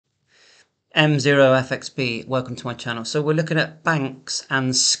M0FXB, welcome to my channel. So we're looking at banks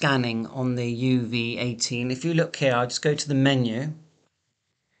and scanning on the UV-18. If you look here, I'll just go to the menu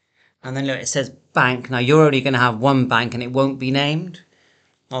and then look, it says bank. Now you're only going to have one bank and it won't be named.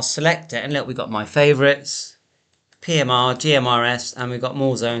 I'll select it and look, we've got my favorites, PMR, GMRS, and we've got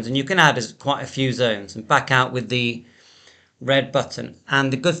more zones, and you can add quite a few zones and back out with the red button.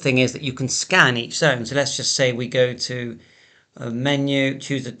 And the good thing is that you can scan each zone. So let's just say we go to a menu,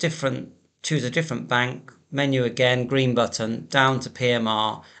 choose a different bank, menu again, green button, down to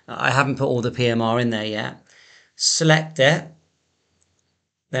PMR. I haven't put all the PMR in there yet. Select it,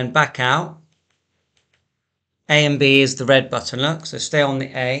 then back out. A and B is the red button, look, so stay on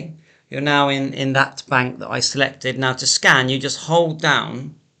the A. You're now in that bank that I selected. Now to scan, you just hold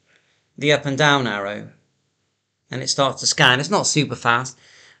down the up and down arrow and it starts to scan. It's not super fast.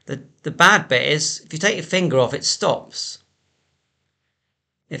 The bad bit is, if you take your finger off, it stops.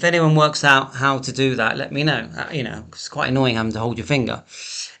 If anyone works out how to do that, let me know. It's quite annoying having to hold your finger.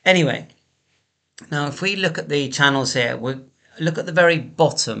 Anyway, now if we look at the channels here, we'll look at the very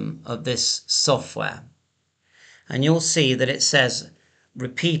bottom of this software. And you'll see that it says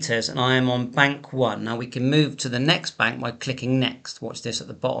repeaters, and I am on bank 1. Now we can move to the next bank by clicking next. Watch this at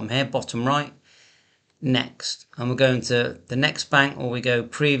the bottom here, bottom right, next. And we're going to the next bank, or we go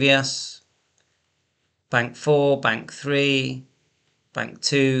previous, bank 4, bank 3, bank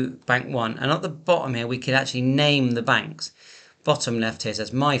 2, bank 1. And at the bottom here, we can actually name the banks. Bottom left here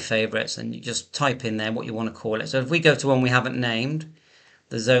says my favorites, and you just type in there what you want to call it. So if we go to one we haven't named,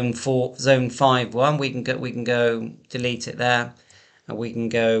 the zone 5 one, we can go delete it there, and we can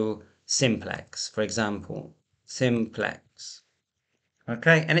go simplex, for example, simplex.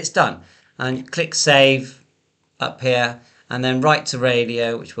 Okay, and it's done. And click save up here, and then write to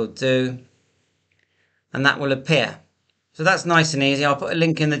radio, which we'll do, and that will appear. So that's nice and easy. I'll put a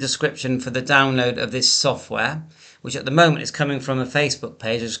link in the description for the download of this software, which at the moment is coming from a Facebook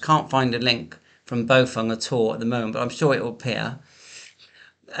page. I just can't find a link from Baofeng at all at the moment, but I'm sure it will appear.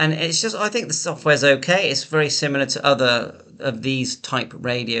 And it's just, I think the software's okay. It's very similar to other of these type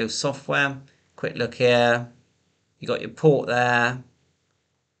radio software. Quick look here. You got your port there.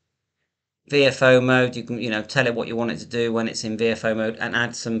 VFO mode, you can tell it what you want it to do when it's in VFO mode, and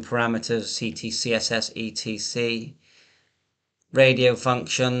add some parameters, CT, CSS, ETC. Radio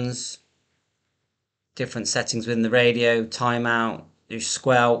functions, different settings within the radio, timeout, your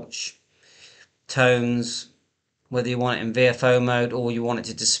squelch, tones, whether you want it in VFO mode or you want it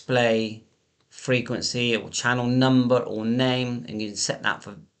to display frequency or channel number or name, and you can set that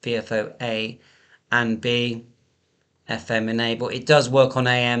for VFO A and B. FM enable. It does work on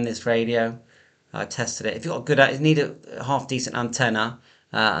AM, this radio. I tested it. If you've got you need a half decent antenna,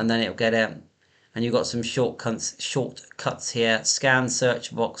 and then it'll get it. And you've got some shortcuts here: scan,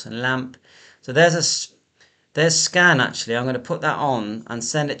 search box, and lamp. So there's scan. Actually, I'm going to put that on and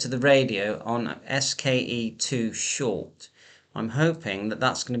send it to the radio on SKE2 short. I'm hoping that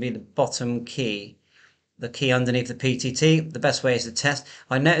that's going to be the bottom key, the key underneath the PTT. The best way is to test.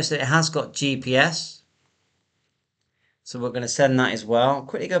 I noticed that it has got GPS. So we're going to send that as well.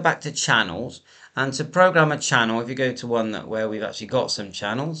 Quickly go back to channels, and to program a channel, if you go to one where we've actually got some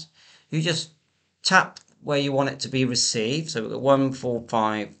channels, you just tap where you want it to be received. So we've got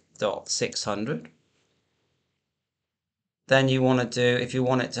 145.600. Then you want to do, if you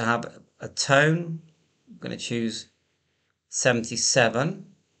want it to have a tone, I'm going to choose 77.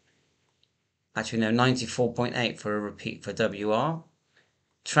 Actually no, 94.8 for a repeat for WR.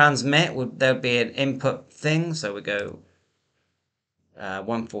 Transmit, there'll be an input thing, so we go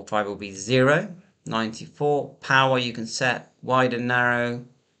 145 will be 0. 94. Power you can set wide and narrow.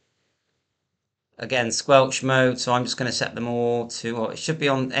 Again, squelch mode, so I'm just going to set them all to, well, it should be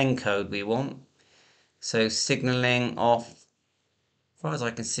on encode we want. So signaling off. As far as I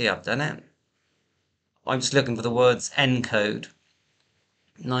can see, I've done it. I'm just looking for the words encode.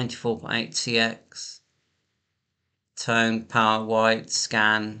 94.8 TX. Tone, power, wide,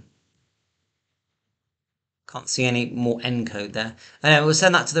 scan. Can't see any more encode there. Anyway, we'll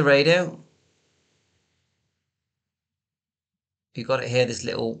send that to the radio. You've got it here, this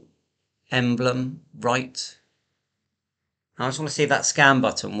little emblem, right. I just want to see if that scan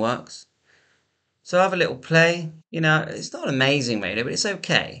button works. So have a little play. It's not amazing radio, but it's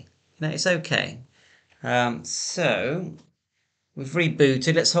okay. It's okay. So we've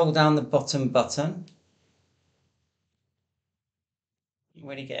rebooted. Let's hold down the bottom button.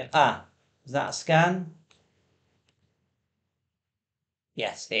 When you get is that a scan?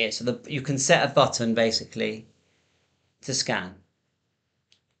 Yes, it is. So you can set a button basically to scan.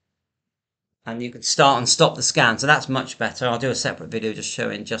 and you can start and stop the scan. So that's much better. I'll do a separate video just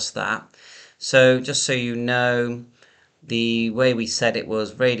showing just that. So just so you know, the way we set it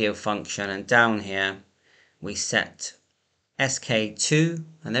was radio function, and down here we set SK2,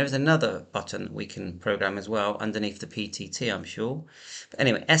 and there is another button that we can program as well underneath the PTT, I'm sure. But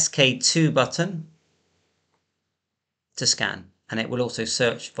anyway, SK2 button to scan, and it will also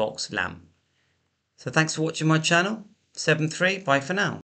search Vox LAM. So thanks for watching my channel. 7.3, bye for now.